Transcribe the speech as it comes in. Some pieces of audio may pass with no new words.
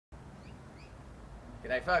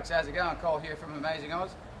G'day folks, how's it going? Cole here from Amazing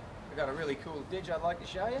Oz. We've got a really cool didge I'd like to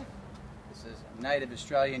show you. This is a native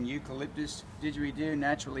Australian Eucalyptus didgeridoo,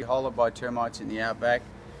 naturally hollowed by termites in the outback.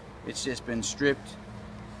 It's just been stripped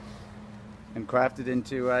and crafted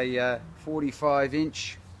into a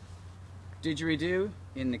 45-inch didgeridoo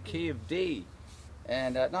in the key of D.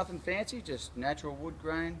 And nothing fancy, just natural wood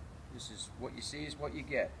grain. This is what you see is what you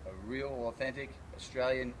get. A real authentic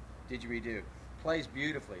Australian didgeridoo. Plays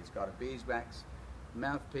beautifully. It's got a beeswax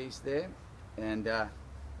mouthpiece there and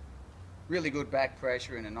really good back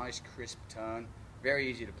pressure and a nice crisp tone. Very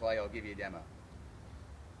easy to play. I'll give you a demo.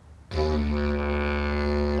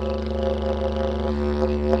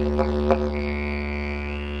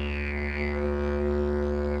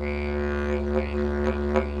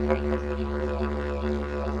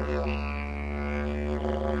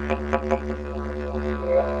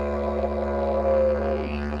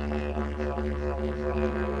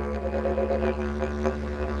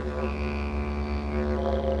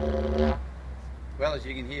 Well, as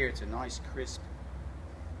you can hear, it's a nice, crisp,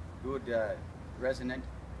 good, resonant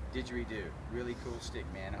didgeridoo. Really cool stick,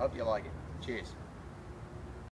 man. I hope you like it. Cheers.